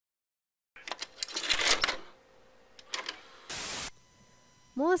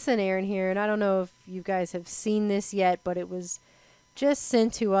Melissa and Aaron here, and I don't know if you guys have seen this yet, but it was just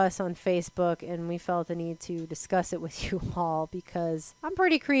sent to us on Facebook, and we felt the need to discuss it with you all because I'm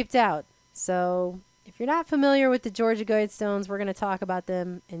pretty creeped out. So, if you're not familiar with the Georgia Guidestones, we're going to talk about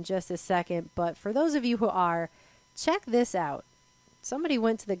them in just a second. But for those of you who are, check this out. Somebody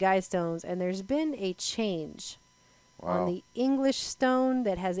went to the Guidestones, and there's been a change. On the English stone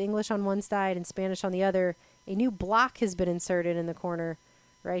that has English on one side and Spanish on the other, a new block has been inserted in the corner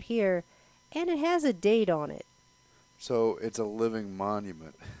right here, and it has a date on it. So it's a living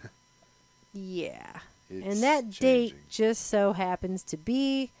monument. Yeah. It's and that changing. date just so happens to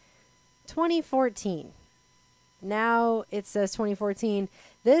be 2014. Now it says 2014.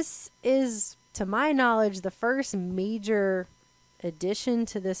 This is, to my knowledge, the first major addition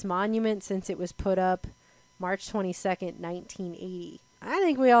to this monument since it was put up March 22nd, 1980. I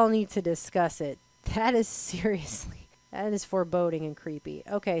think we all need to discuss it. That is seriously, that is foreboding and creepy.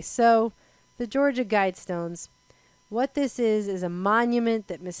 Okay, so the Georgia Guidestones. What this is a monument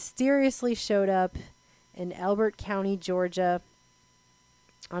that mysteriously showed up in Elbert County, Georgia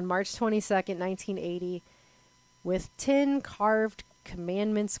on March 22nd, 1980 with 10 carved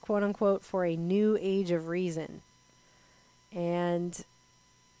commandments, quote unquote, for a new age of reason. And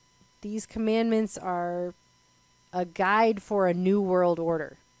these commandments are a guide for a new world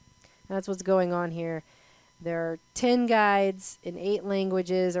order. That's what's going on here. There are 10 guides in 8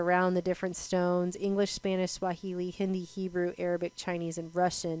 languages around the different stones: English, Spanish, Swahili, Hindi, Hebrew, Arabic, Chinese, and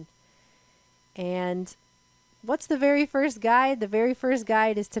Russian. And what's the very first guide? The very first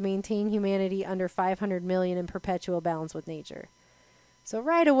guide is to maintain humanity under 500 million in perpetual balance with nature. So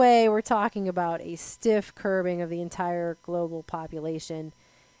right away, we're talking about a stiff curbing of the entire global population.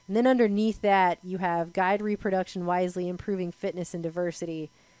 And then underneath that, you have guide reproduction wisely, improving fitness and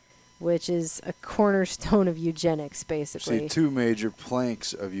diversity, which is a cornerstone of eugenics, basically. See, 2 major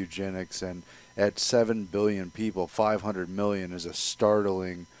planks of eugenics, and at 7 billion people, 500 million is a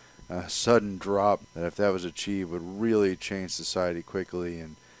startling, sudden drop that, if that was achieved, would really change society quickly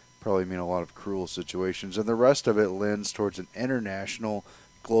and probably mean a lot of cruel situations. And the rest of it lends towards an international,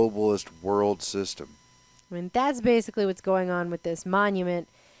 globalist world system. I mean, that's basically what's going on with this monument.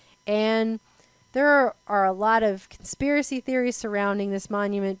 And there are a lot of conspiracy theories surrounding this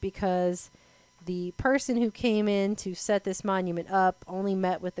monument because the person who came in to set this monument up only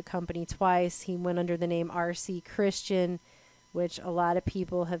met with the company twice. He went under the name R.C. Christian, which a lot of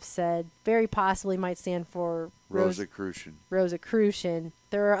people have said very possibly might stand for Rosicrucian. Rosicrucian.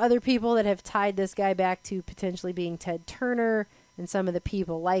 There are other people that have tied this guy back to potentially being Ted Turner and some of the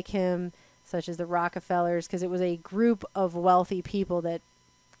people like him, such as the Rockefellers, because it was a group of wealthy people that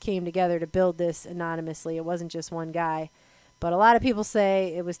came together to build this anonymously. It wasn't just one guy. But a lot of people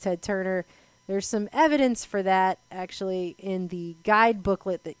say it was Ted Turner. There's some evidence for that, actually, in the guide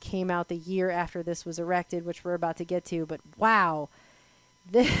booklet that came out the year after this was erected, which we're about to get to. But wow,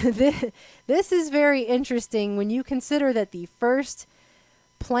 this is very interesting when you consider that the first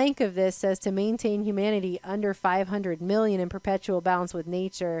plank of this says to maintain humanity under 500 million in perpetual balance with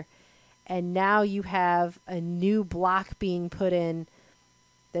nature. And now you have a new block being put in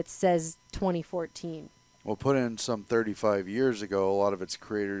that says 2014. Well, put in some 35 years ago, a lot of its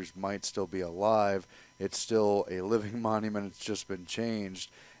creators might still be alive. It's still a living monument. It's just been changed.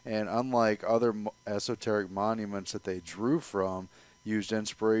 And unlike other esoteric monuments that they drew from, used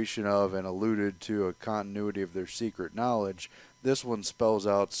inspiration of, and alluded to a continuity of their secret knowledge, this one spells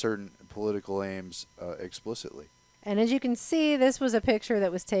out certain political aims explicitly. And as you can see, this was a picture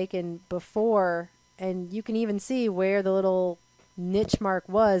that was taken before, and you can even see where the little niche mark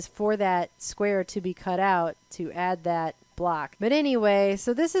was for that square to be cut out to add that block. But anyway,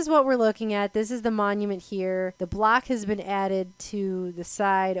 so this is what we're looking at. This is the monument here. The block has been added to the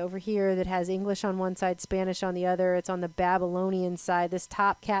side over here that has English on one side, Spanish on the other. It's on the Babylonian side. This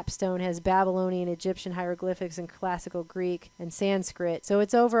top capstone has Babylonian, Egyptian hieroglyphics, and classical Greek and Sanskrit. So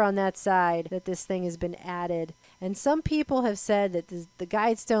it's over on that side that this thing has been added. And some people have said that the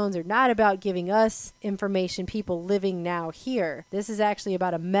Guidestones are not about giving us information, people living now here. This is actually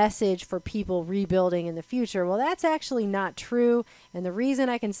about a message for people rebuilding in the future. Well, that's actually not true. And the reason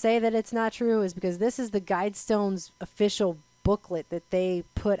I can say that it's not true is because this is the Guidestones official booklet that they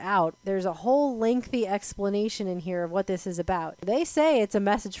put out. There's a whole lengthy explanation in here of what this is about. They say it's a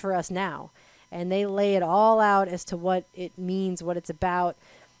message for us now. And they lay it all out as to what it means, what it's about,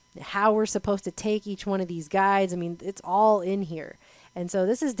 how we're supposed to take each one of these guides. I mean, it's all in here. And so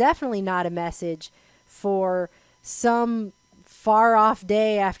this is definitely not a message for some far off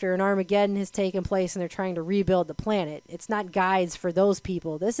day after an Armageddon has taken place and they're trying to rebuild the planet. It's not guides for those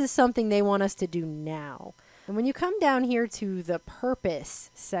people. This is something they want us to do now. And when you come down here to the purpose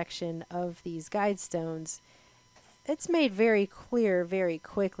section of these guide stones, it's made very clear very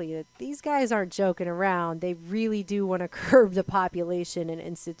quickly that these guys aren't joking around. They really do want to curb the population and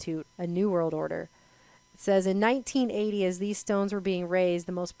institute a new world order. It says in 1980, as these stones were being raised,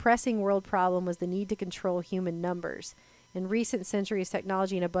 the most pressing world problem was the need to control human numbers. In recent centuries,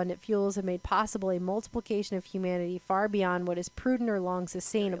 technology and abundant fuels have made possible a multiplication of humanity far beyond what is prudent or long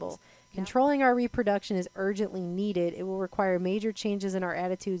sustainable. Controlling our reproduction is urgently needed. It will require major changes in our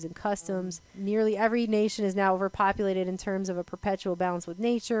attitudes and customs. Nearly every nation is now overpopulated in terms of a perpetual balance with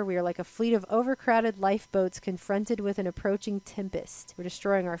nature. We are like a fleet of overcrowded lifeboats confronted with an approaching tempest. We're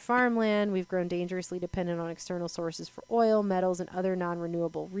destroying our farmland. We've grown dangerously dependent on external sources for oil, metals, and other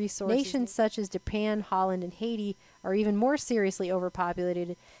non-renewable resources. Nations such as Japan, Holland, and Haiti are even more seriously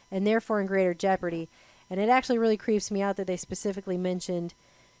overpopulated and therefore in greater jeopardy. And it actually really creeps me out that they specifically mentioned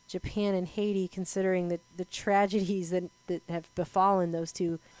Japan and Haiti, considering the tragedies that have befallen those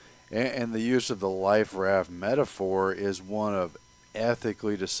two. And the use of the life raft metaphor is one of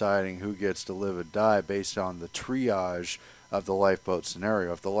ethically deciding who gets to live and die based on the triage of the lifeboat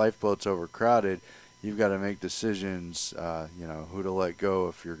scenario. If the lifeboat's overcrowded, you've got to make decisions, who to let go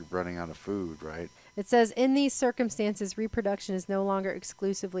if you're running out of food, right? It says, in these circumstances, reproduction is no longer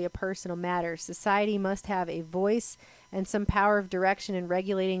exclusively a personal matter. Society must have a voice and some power of direction in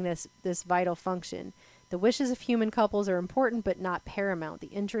regulating this vital function. The wishes of human couples are important but not paramount. The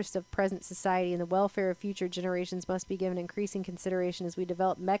interests of present society and the welfare of future generations must be given increasing consideration as we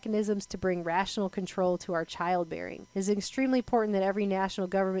develop mechanisms to bring rational control to our childbearing. It is extremely important that every national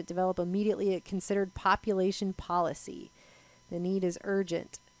government develop immediately a considered population policy. The need is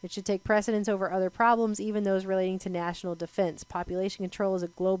urgent. It should take precedence over other problems, even those relating to national defense. Population control is a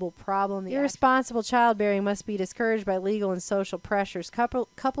global problem. The irresponsible childbearing must be discouraged by legal and social pressures.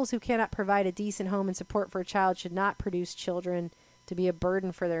 Couples who cannot provide a decent home and support for a child should not produce children to be a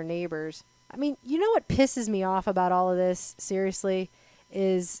burden for their neighbors. I mean, you know what pisses me off about all of this, seriously,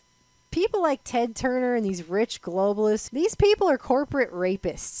 is people like Ted Turner and these rich globalists. These people are corporate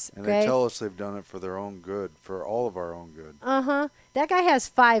rapists. And they tell us they've done it for their own good, for all of our own good. Uh-huh. That guy has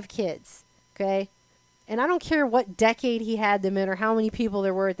 5 kids, okay? And I don't care what decade he had them in or how many people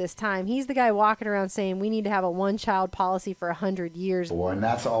there were at this time. He's the guy walking around saying we need to have a one-child policy for 100 years. And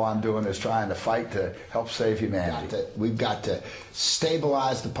that's all I'm doing is trying to fight to help save humanity. We've got to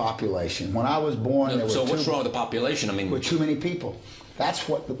stabilize the population. When I was born, there so what's wrong with the population? I mean, with too many people. That's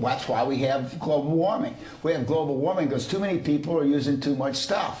why we have global warming. We have global warming because too many people are using too much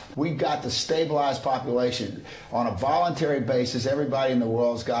stuff. We've got to stabilize population. On a voluntary basis, everybody in the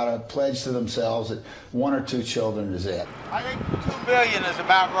world's got to pledge to themselves that 1 or 2 children is it. I think 2 billion is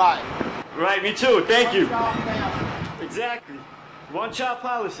about right. Right, me too. Thank you. Exactly. One-child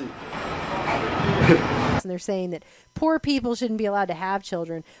policy. And they're saying that poor people shouldn't be allowed to have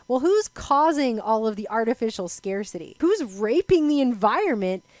children. Well, who's causing all of the artificial scarcity? Who's raping the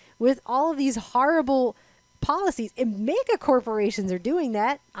environment with all of these horrible policies? And mega corporations are doing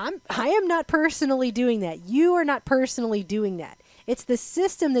that. I am not personally doing that. You are not personally doing that. It's the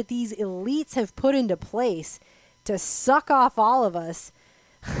system that these elites have put into place to suck off all of us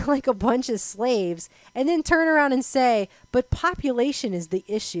like a bunch of slaves, and then turn around and say, but population is the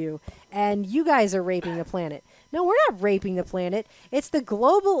issue, and you guys are raping the planet. No, we're not raping the planet. It's the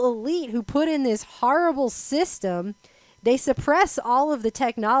global elite who put in this horrible system. They suppress all of the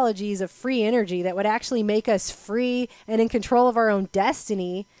technologies of free energy that would actually make us free and in control of our own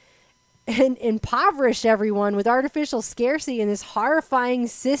destiny, and impoverish everyone with artificial scarcity in this horrifying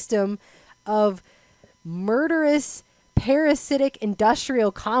system of murderous parasitic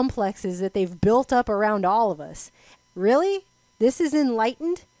industrial complexes that they've built up around all of us. Really? This is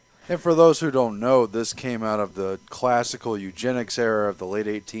enlightened? And for those who don't know, this came out of the classical eugenics era of the late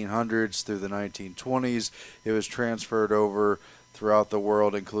 1800s through the 1920s. It was transferred over throughout the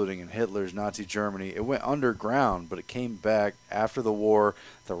world, including in Hitler's Nazi Germany. It went underground, but it came back after the war.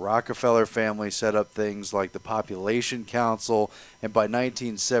 The Rockefeller family set up things like the Population Council, and by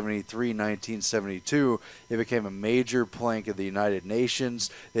 1973, 1972, it became a major plank of the United Nations.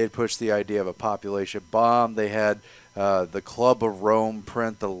 They had pushed the idea of a population bomb. They had the Club of Rome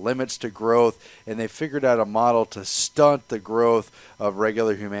print the limits to growth, and they figured out a model to stunt the growth of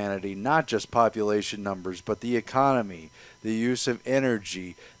regular humanity, not just population numbers, but the economy, the use of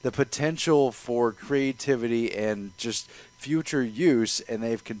energy, the potential for creativity and just future use, and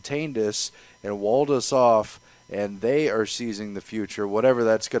they've contained us and walled us off and they are seizing the future, whatever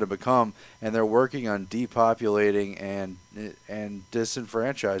that's going to become, and they're working on depopulating and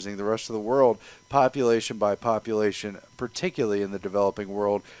disenfranchising the rest of the world, population by population, particularly in the developing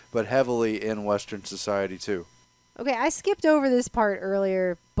world, but heavily in Western society too. Okay, I skipped over this part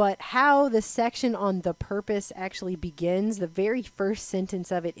earlier, but how the section on the purpose actually begins, the very first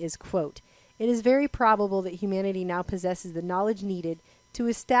sentence of it is, quote, "It is very probable that humanity now possesses the knowledge needed to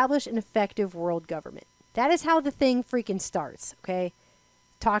establish an effective world government." That is how the thing freaking starts, okay?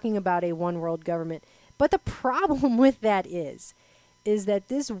 Talking about a one world government. But the problem with that is that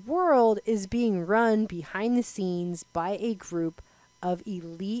this world is being run behind the scenes by a group of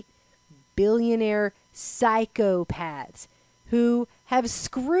elite billionaire psychopaths who have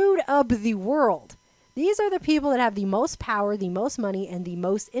screwed up the world. These are the people that have the most power, the most money, and the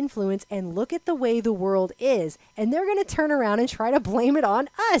most influence, and look at the way the world is. And they're going to turn around and try to blame it on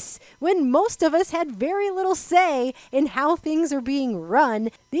us when most of us had very little say in how things are being run.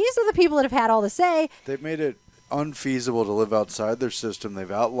 These are the people that have had all the say. They've made it unfeasible to live outside their system.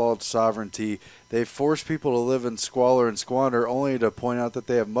 They've outlawed sovereignty. They've forced people to live in squalor and squander, only to point out that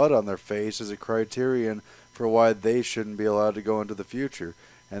they have mud on their face as a criterion for why they shouldn't be allowed to go into the future,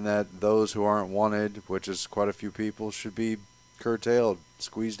 and that those who aren't wanted, which is quite a few people, should be curtailed,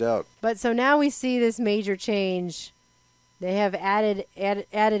 squeezed out. But so now we see this major change. They have added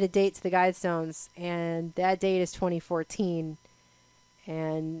a date to the Guidestones, and that date is 2014.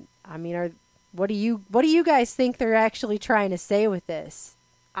 And I mean, what do you guys think they're actually trying to say with this?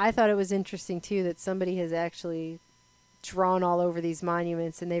 I thought it was interesting too that somebody has actually drawn all over these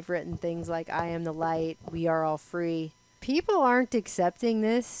monuments, and they've written things like "I am the light," "We are all free." People aren't accepting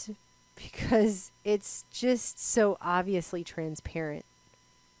this because it's just so obviously transparent.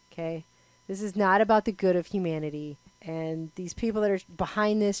 Okay? This is not about the good of humanity. And these people that are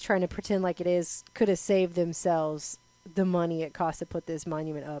behind this trying to pretend like it is could have saved themselves the money it costs to put this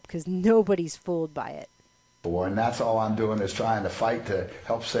monument up, because nobody's fooled by it. And that's all I'm doing, is trying to fight to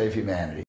help save humanity.